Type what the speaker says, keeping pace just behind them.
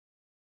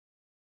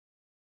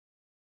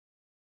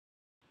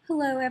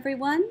Hello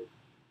everyone.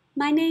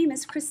 My name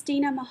is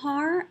Christina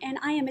Mahar and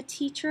I am a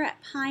teacher at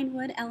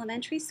Pinewood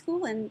Elementary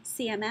School in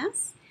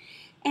CMS,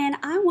 and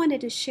I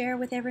wanted to share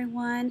with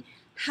everyone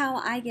how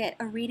I get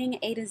a Reading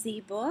A to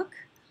Z book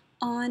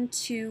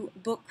onto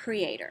Book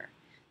Creator.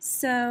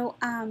 So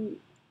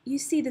you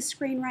see the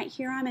screen right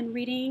here. I'm in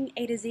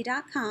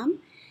readingatozee.com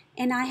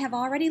and I have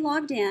already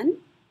logged in,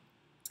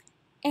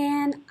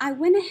 and I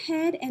went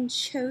ahead and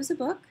chose a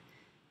book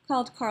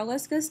called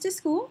Carlos Goes to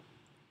School.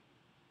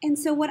 And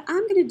so what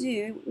I'm going to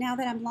do, now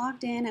that I'm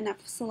logged in and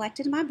I've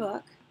selected my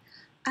book,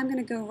 I'm going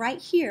to go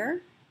right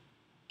here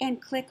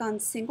and click on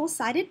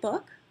Single-Sided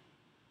Book.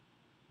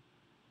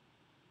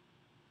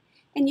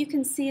 And you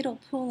can see it'll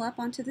pull up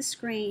onto the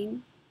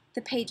screen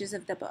the pages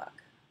of the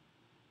book.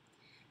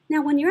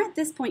 Now when you're at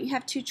this point, you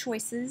have two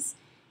choices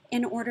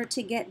in order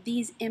to get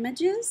these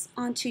images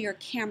onto your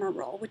camera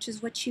roll, which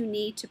is what you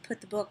need to put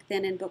the book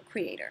then in Book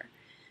Creator.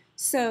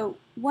 So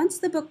once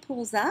the book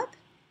pulls up,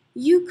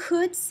 you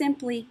could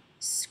simply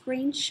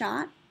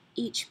screenshot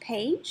each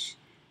page.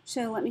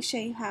 So let me show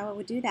you how I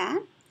would do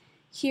that.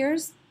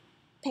 Here's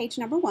page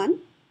number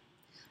 1.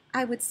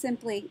 I would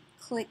simply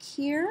click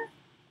here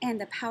and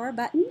the power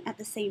button at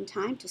the same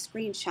time to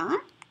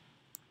screenshot.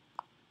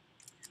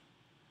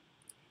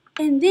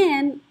 And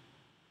then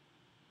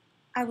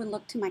I would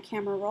look to my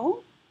camera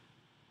roll.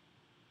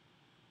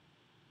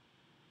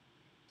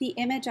 The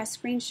image I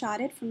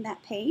screenshotted from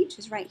that page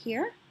is right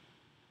here.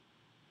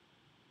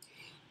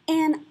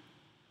 And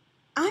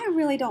I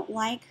really don't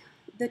like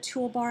the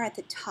toolbar at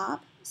the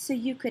top, so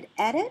you could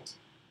edit,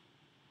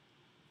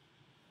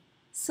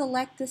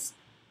 select this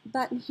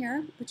button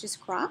here, which is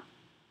crop,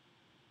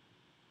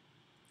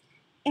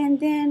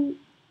 and then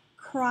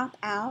crop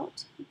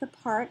out the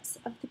parts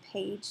of the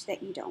page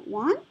that you don't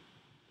want.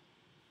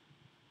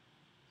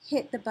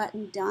 Hit the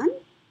button done,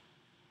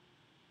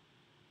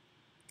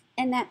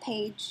 and that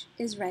page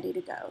is ready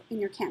to go in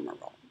your camera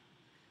roll.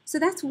 So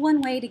that's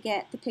one way to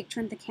get the picture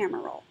in the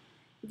camera roll.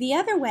 The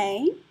other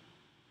way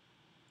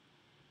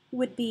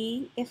would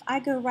be if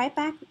I go right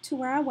back to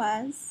where I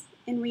was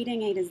in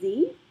Reading A to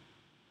Z,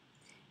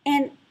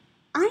 and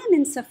I am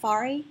in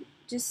Safari,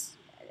 just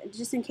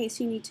in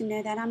case you need to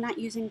know that. I'm not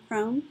using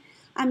Chrome,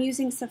 I'm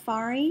using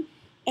Safari,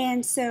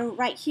 and so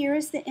right here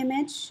is the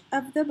image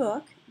of the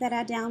book that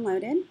I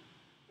downloaded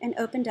and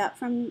opened up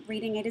from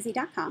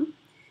readingatozee.com.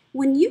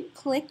 When you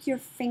click your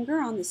finger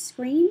on the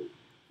screen,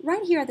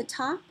 right here at the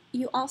top,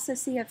 you also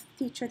see a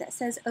feature that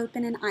says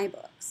Open in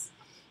iBooks.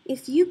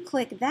 If you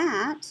click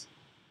that,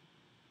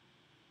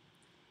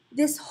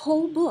 this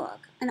whole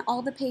book and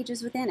all the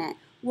pages within it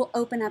will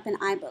open up in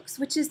iBooks,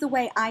 which is the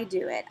way I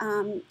do it.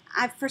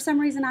 For some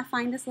reason, I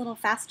find this a little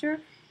faster,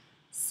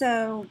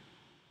 so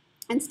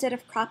instead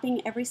of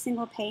cropping every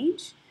single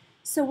page.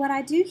 So what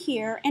I do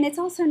here, and it's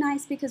also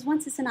nice because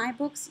once it's in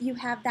iBooks, you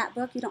have that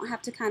book. You don't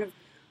have to kind of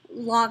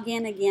log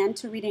in again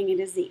to Reading A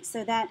to Z.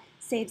 So that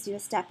saves you a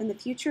step in the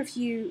future if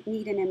you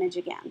need an image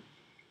again.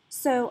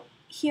 So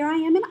here I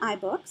am in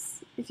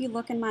iBooks. If you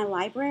look in my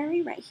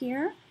library right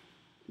here,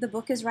 the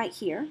book is right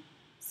here.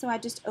 So I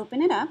just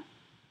open it up.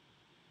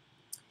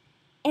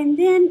 And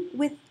then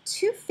with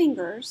 2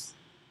 fingers,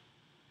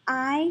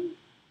 I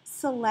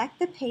select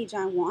the page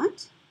I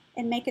want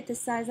and make it the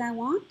size I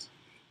want.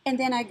 And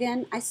then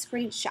again, I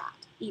screenshot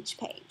each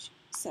page.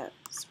 So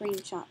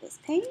screenshot this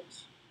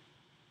page.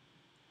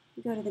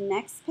 Go to the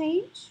next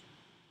page.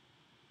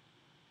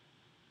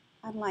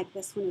 I like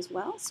this one as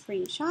well.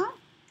 Screenshot.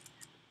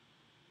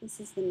 This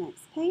is the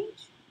next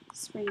page.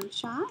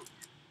 Screenshot.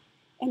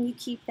 And you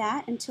keep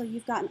that until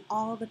you've gotten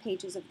all the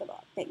pages of the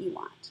book that you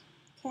want.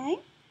 Okay?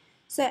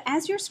 So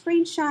as you're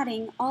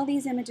screenshotting, all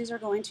these images are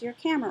going to your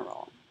camera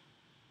roll.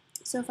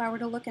 So if I were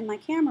to look in my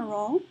camera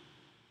roll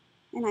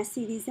and I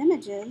see these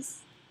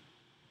images,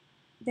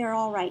 they're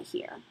all right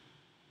here.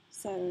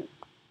 So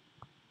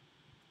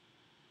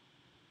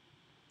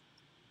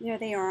there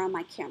they are on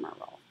my camera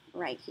roll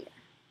right here.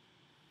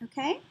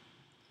 Okay?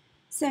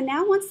 So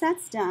now once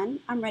that's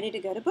done, I'm ready to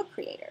go to Book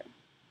Creator.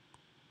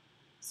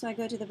 So I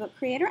go to the Book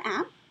Creator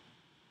app,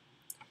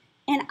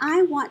 and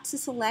I want to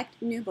select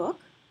New Book.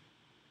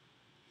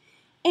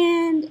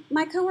 And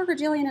my coworker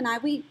Jillian and I,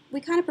 we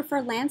kind of prefer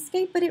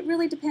landscape, but it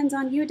really depends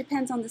on you. It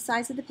depends on the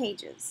size of the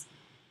pages.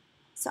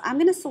 So I'm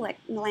going to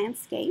select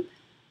landscape.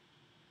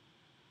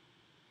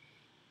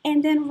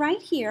 And then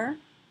right here,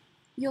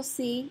 you'll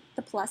see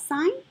the plus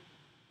sign.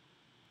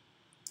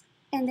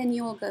 And then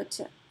you will go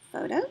to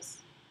Photos.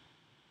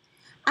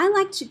 I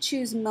like to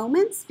choose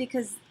Moments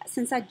because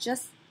since I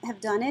just have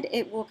done it,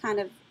 it will kind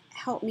of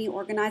help me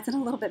organize it a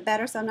little bit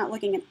better so I'm not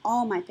looking at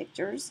all my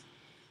pictures.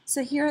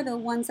 So here are the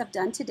ones I've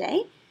done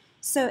today.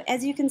 So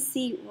as you can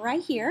see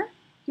right here,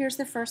 here's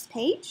the first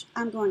page.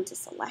 I'm going to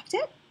select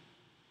it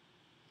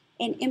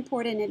and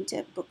import it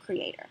into Book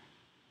Creator.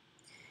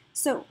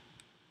 So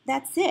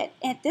that's it.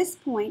 At this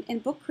point in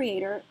Book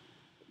Creator,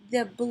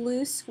 the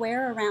blue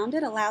square around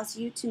it allows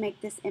you to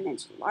make this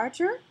image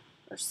larger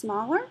or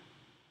smaller,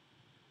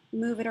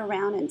 move it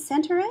around and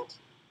center it.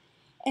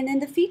 And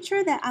then the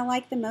feature that I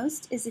like the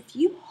most is if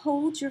you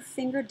hold your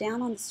finger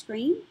down on the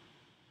screen,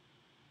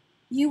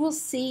 you will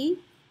see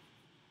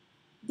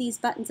these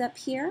buttons up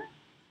here.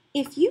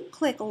 If you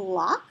click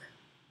lock,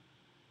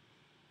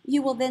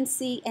 you will then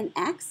see an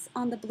X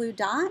on the blue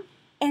dot,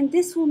 and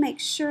this will make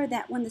sure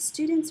that when the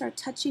students are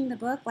touching the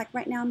book, like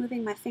right now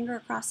moving my finger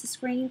across the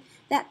screen,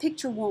 that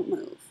picture won't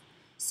move.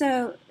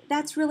 So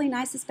that's really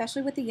nice,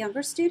 especially with the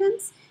younger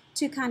students,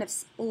 to kind of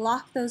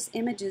lock those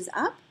images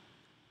up,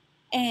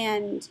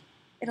 and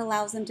it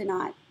allows them to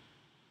not,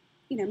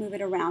 move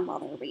it around while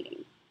they're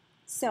reading.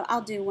 So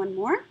I'll do one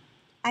more.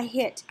 I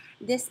hit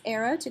this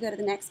arrow to go to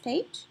the next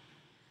page.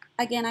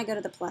 Again, I go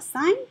to the plus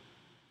sign,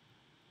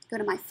 go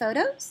to my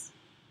photos,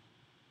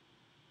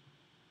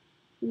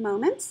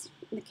 moments,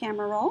 the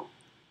camera roll.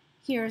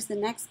 Here's the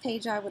next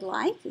page I would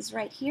like, is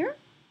right here.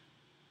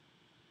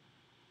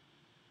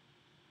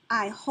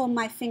 I hold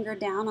my finger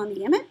down on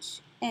the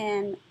image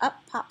and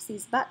up pops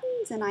these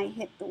buttons and I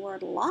hit the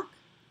word lock.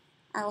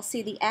 I'll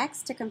see the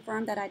X to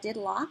confirm that I did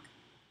lock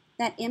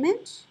that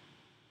image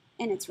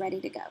and it's ready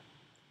to go.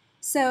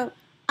 So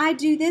I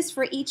do this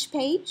for each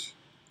page,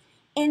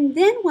 and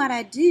then what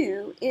I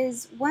do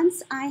is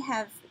once I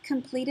have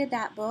completed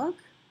that book,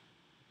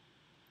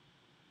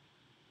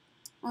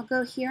 I'll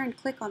go here and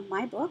click on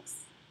My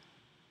Books,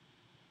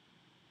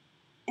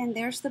 and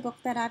there's the book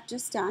that I've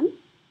just done,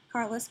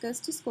 Carlos Goes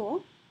to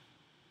School.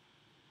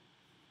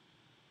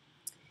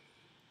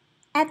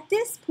 At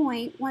this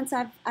point, once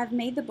I've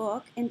made the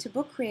book into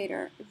Book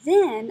Creator,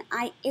 then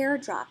I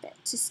airdrop it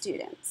to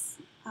students.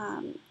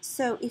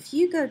 So if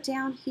you go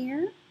down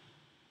here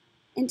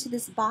into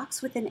this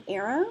box with an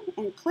arrow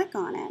and click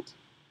on it,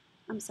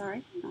 I'm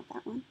sorry, not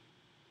that one.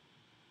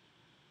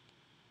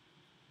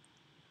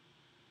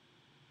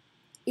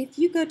 If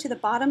you go to the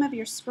bottom of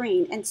your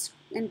screen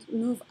and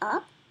move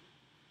up,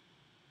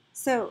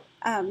 so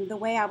the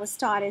way I was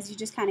taught is you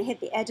just kind of hit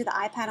the edge of the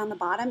iPad on the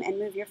bottom and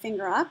move your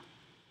finger up,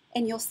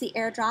 and you'll see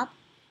AirDrop.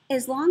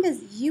 As long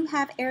as you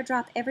have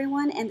AirDrop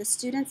Everyone and the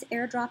student's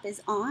AirDrop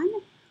is on,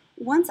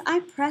 once I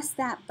press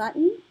that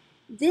button,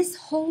 this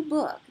whole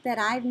book that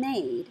I've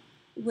made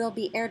will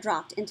be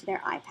airdropped into their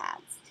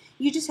iPads.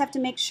 You just have to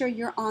make sure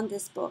you're on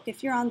this book.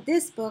 If you're on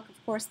this book,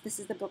 of course, this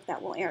is the book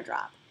that will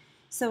airdrop.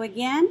 So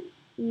again,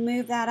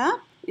 move that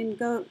up and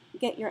go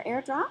get your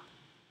AirDrop.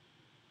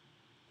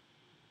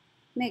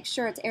 Make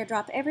sure it's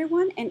AirDrop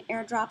Everyone and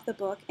AirDrop the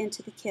book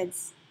into the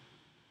kids'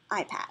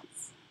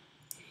 iPads.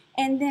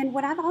 And then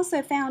what I've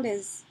also found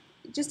is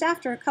just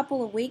after a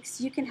couple of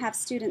weeks, you can have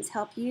students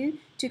help you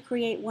to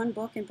create one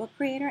book in Book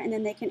Creator, and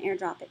then they can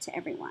airdrop it to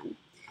everyone.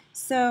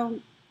 So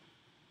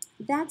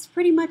that's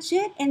pretty much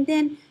it. And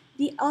then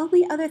the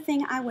only other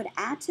thing I would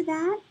add to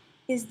that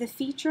is the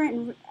feature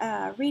in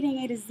Reading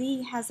A to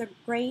Z has a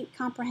great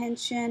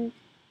comprehension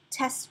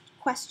test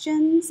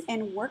questions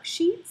and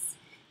worksheets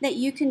that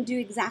you can do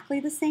exactly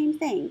the same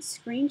thing.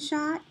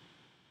 Screenshot,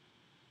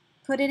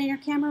 put it in your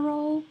camera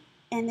roll,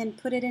 and then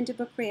put it into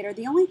Book Creator.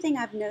 The only thing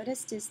I've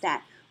noticed is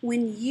that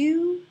when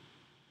you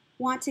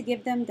want to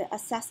give them the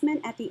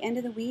assessment at the end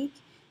of the week,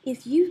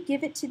 if you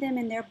give it to them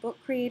in their Book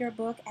Creator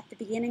book at the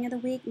beginning of the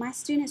week, my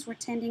students were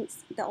tending,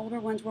 the older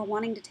ones were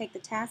wanting to take the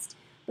test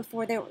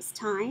before there was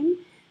time.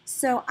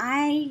 So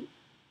I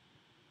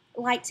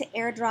like to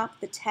airdrop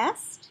the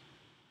test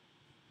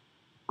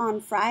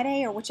on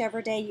Friday or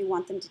whichever day you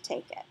want them to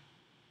take it.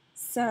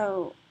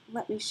 So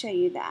let me show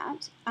you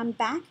that. I'm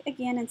back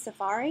again in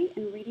Safari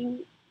and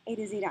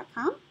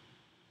readingatoz.com.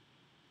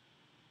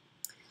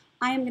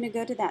 I am going to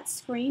go to that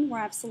screen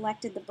where I've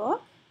selected the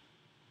book,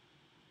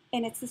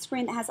 and it's the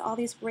screen that has all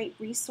these great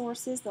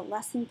resources, the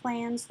lesson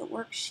plans, the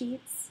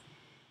worksheets.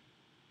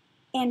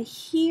 And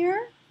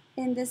here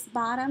in this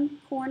bottom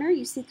corner,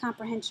 you see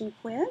Comprehension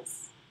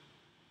Quiz.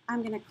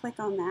 I'm going to click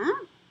on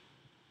that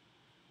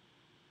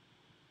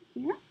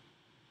here.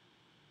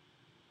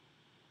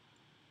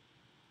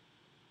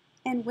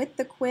 And with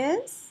the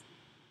quiz,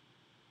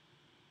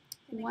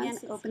 and again,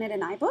 open it in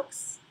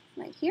iBooks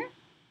right here.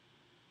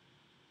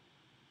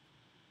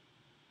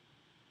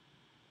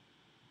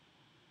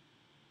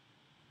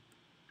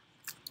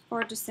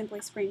 Or just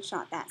simply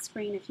screenshot that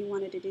screen if you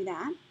wanted to do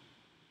that.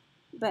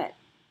 But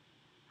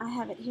I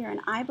have it here in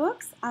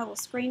iBooks. I will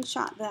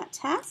screenshot that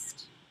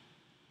test.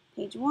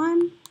 Page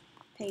 1,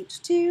 page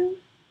 2.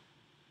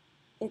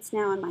 It's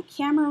now in my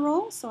camera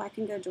roll, so I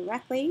can go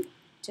directly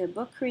to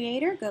Book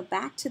Creator, go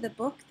back to the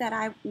book that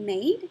I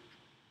made,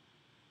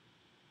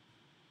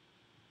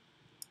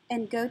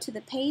 and go to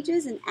the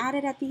pages and add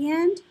it at the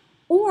end.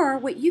 Or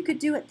what you could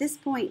do at this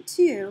point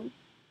too,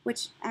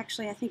 which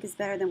actually I think is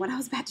better than what I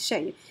was about to show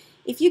you.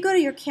 If you go to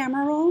your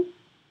camera roll,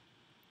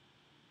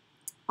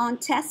 on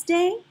test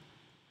day,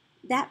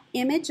 that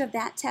image of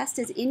that test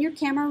is in your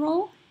camera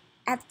roll.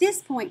 At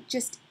this point,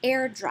 just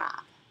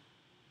airdrop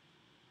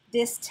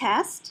this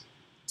test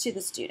to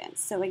the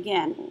students. So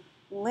again,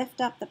 lift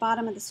up the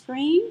bottom of the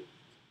screen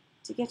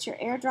to get your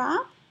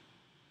airdrop.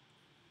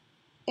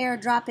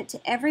 Airdrop it to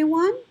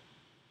everyone.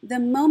 The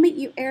moment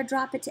you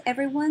airdrop it to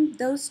everyone,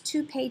 those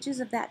 2 pages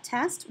of that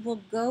test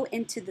will go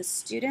into the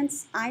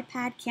student's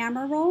iPad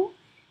camera roll,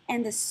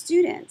 and the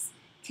students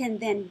can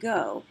then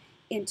go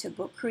into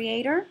Book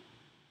Creator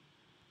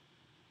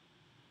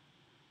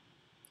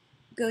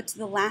go to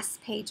the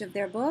last page of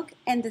their book,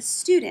 and the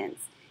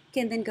students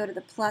can then go to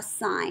the plus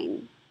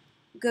sign,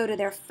 go to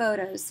their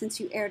photos since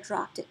you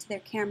airdropped it to their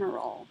camera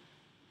roll,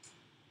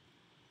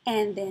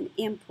 and then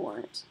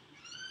import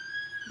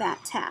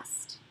that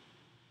test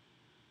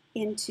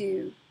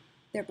into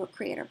their Book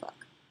Creator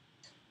book.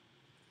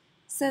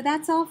 So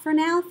that's all for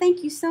now.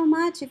 Thank you so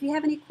much. If you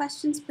have any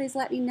questions, please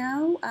let me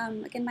know.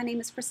 Again, my name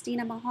is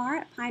Christina Mahar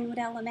at Pinewood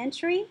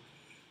Elementary,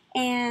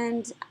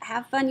 and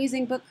have fun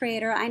using Book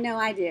Creator. I know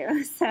I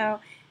do. So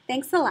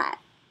thanks a lot.